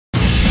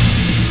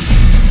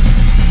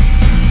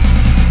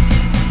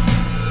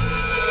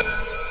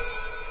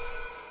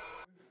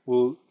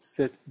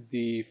set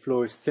the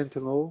floor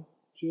sentinel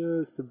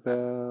just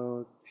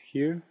about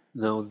here.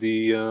 Now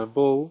the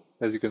ball,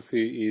 as you can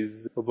see,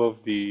 is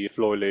above the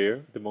floor layer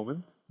at the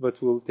moment,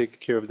 but we'll take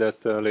care of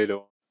that later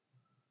on.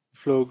 The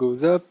floor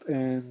goes up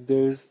and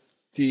there's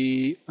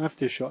the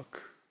aftershock.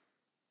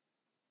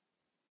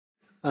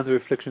 Under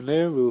reflection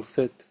layer, we'll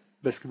set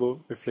basketball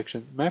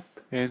reflection map,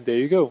 and there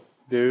you go.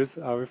 There's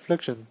our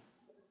reflection.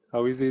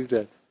 How easy is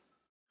that?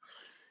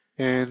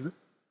 And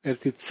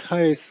at its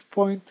highest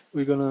point,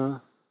 we're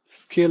gonna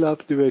scale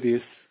up the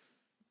radius.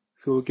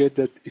 So we'll get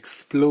that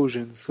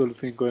explosion sort of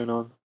thing going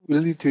on.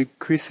 We'll need to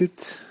increase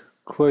it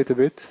quite a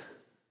bit.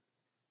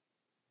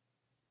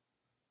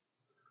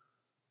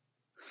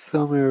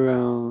 Somewhere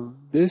around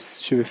this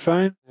should be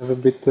fine. Have a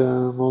bit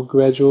more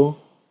gradual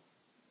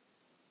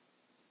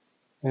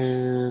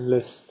and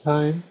less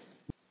time.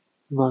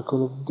 Mark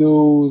all of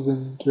those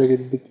and drag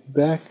it a bit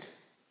back.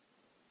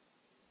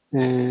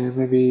 And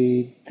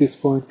maybe this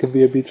point can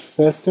be a bit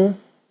faster.